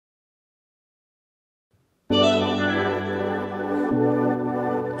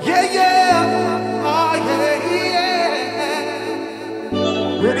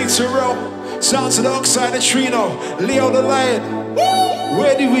to roll. Sounds of the Oxide Neutrino, Leo the Lion.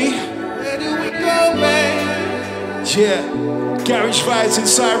 Where do we go, man? Yeah, garage vibes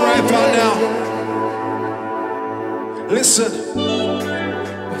inside right about now. Listen,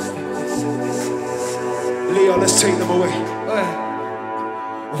 Leo, let's take them away.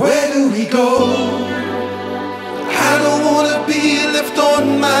 Where do we go? I don't wanna be left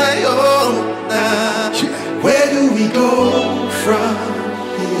on my own now. Where do we go from?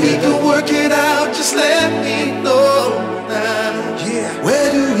 We can work it out, just let me know now.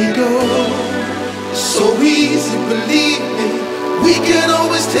 Where do we go? It's so easy, believe me. We can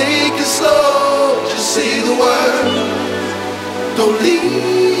always take it slow. Just say the word. Don't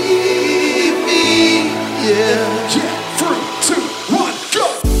leave me, yeah. 3, 2, 1, go!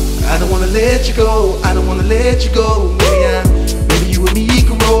 I don't wanna let you go, I don't wanna let you go. Maybe you and me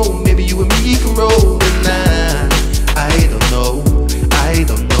can roll, maybe you and me can roll. And I don't know, I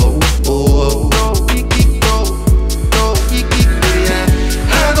don't know. Oh, no, we can roll, no, we can roll.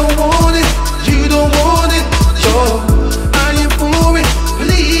 I don't want it, you don't want it. Yo, I ain't for it,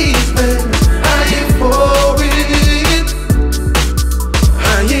 please, man. I ain't for it,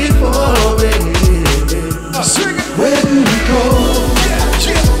 I ain't for it. Where do we go?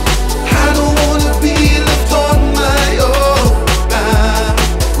 I don't wanna be left on my own.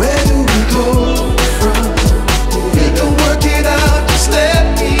 Where do we go from? We can work it out, just let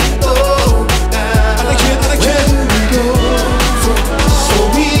me know. Where do we go from? So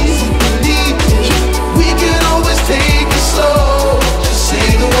easy, believe me. We can always take it slow. Just say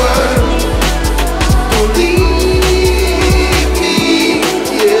the word. Don't leave me,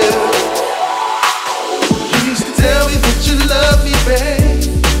 yeah. You used to tell me that you love me, babe.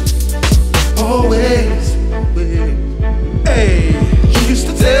 Always. Hey, you used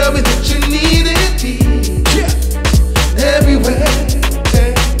to tell me that you needed me. Everywhere.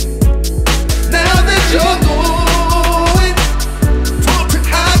 Hey. Now that you're going,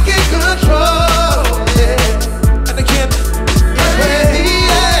 I can't control it. And again,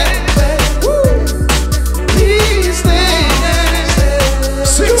 Please stay.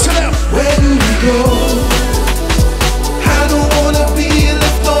 sing to them. Where do we go? I don't wanna be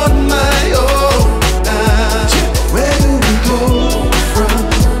left on my own. Where do we go from?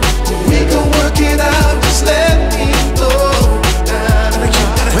 We can work it out, just let me know.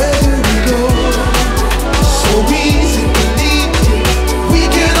 Where do we go? So easy, believe me. We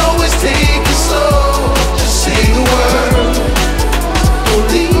can always take it slow. Just say the word. Don't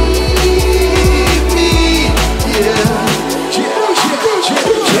leave me, yeah.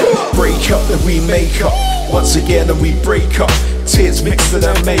 Break up, then we make up. Once again, then we break up. Tears mixed in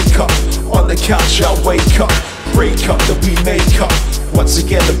our makeup. On the couch, I wake up. Break up, then we make up. Once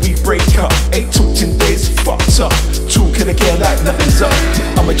again, then we break up. Ain't talked in days, fucked up. Talking again like nothing's up.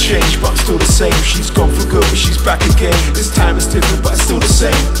 I'ma change, but I'm still the same. She's gone for good, but she's back again. This time is different, but it's still the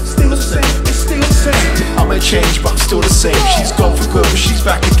same. Still the same, it's still the same. I'ma change, but I'm still the same. She's gone for good, but she's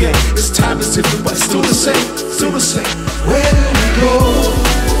back again. This time is different, but it's still the same. Still the same. Where do we go?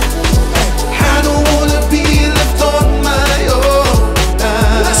 I don't wanna be left on my own.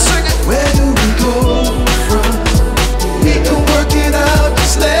 Let's sing it. Where do we go from? We can work it out,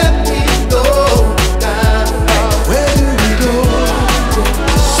 just let me know. Where do we go?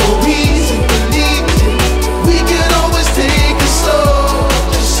 So easy, believe me. We can always take it slow.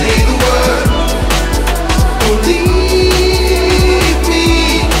 Just say the word. Don't leave me,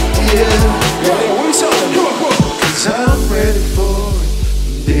 yeah. What we talking about? 'Cause I'm ready for it.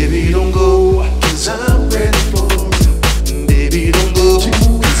 Baby, don't go. 'Cause I'm ready for it. Baby, don't go.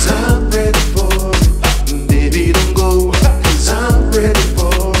 'Cause I'm ready for it. Baby, don't go. 'Cause I'm ready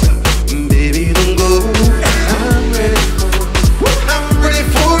for it. Baby, don't go. 'Cause I'm ready for it. I'm ready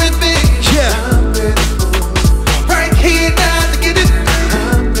for it, baby. Yeah. I'm ready for it. Right here now to get it.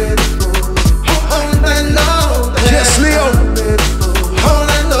 I'm ready for it. All night long. Yes, Leo. I'm ready for it. All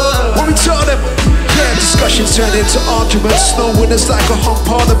night long. What we tell them? Yeah, discussions turn into arguments. No winners like a hung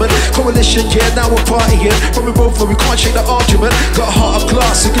parliament. Coalition, yeah, now we're partying. But we both know we can't shake the argument. Got a heart of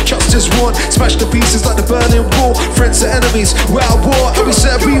glass, you can trust as one. Smash the pieces like the Berlin Wall. Friends and enemies, we're at war. And we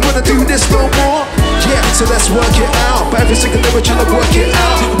said we wanna do this no more. Yeah, so let's work it out. But every single day we're trying to work it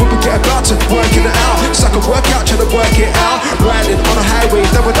out. And when we get about to working it out, it's like a workout trying to work it out. Riding on a highway,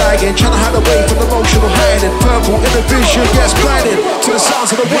 never dying. Trying to hide away from the emotional hiding. Purple in the vision, yes, blinded to the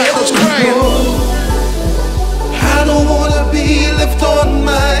sounds of the white that's crying. I don't wanna be left on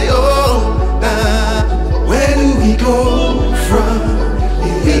my own. Where do we go from?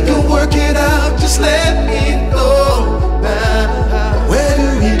 We can work it out, just let me know. Where do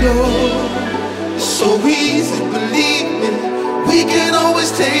we go? It's so easy, believe me. We can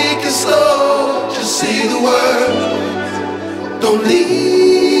always take words. Don't leave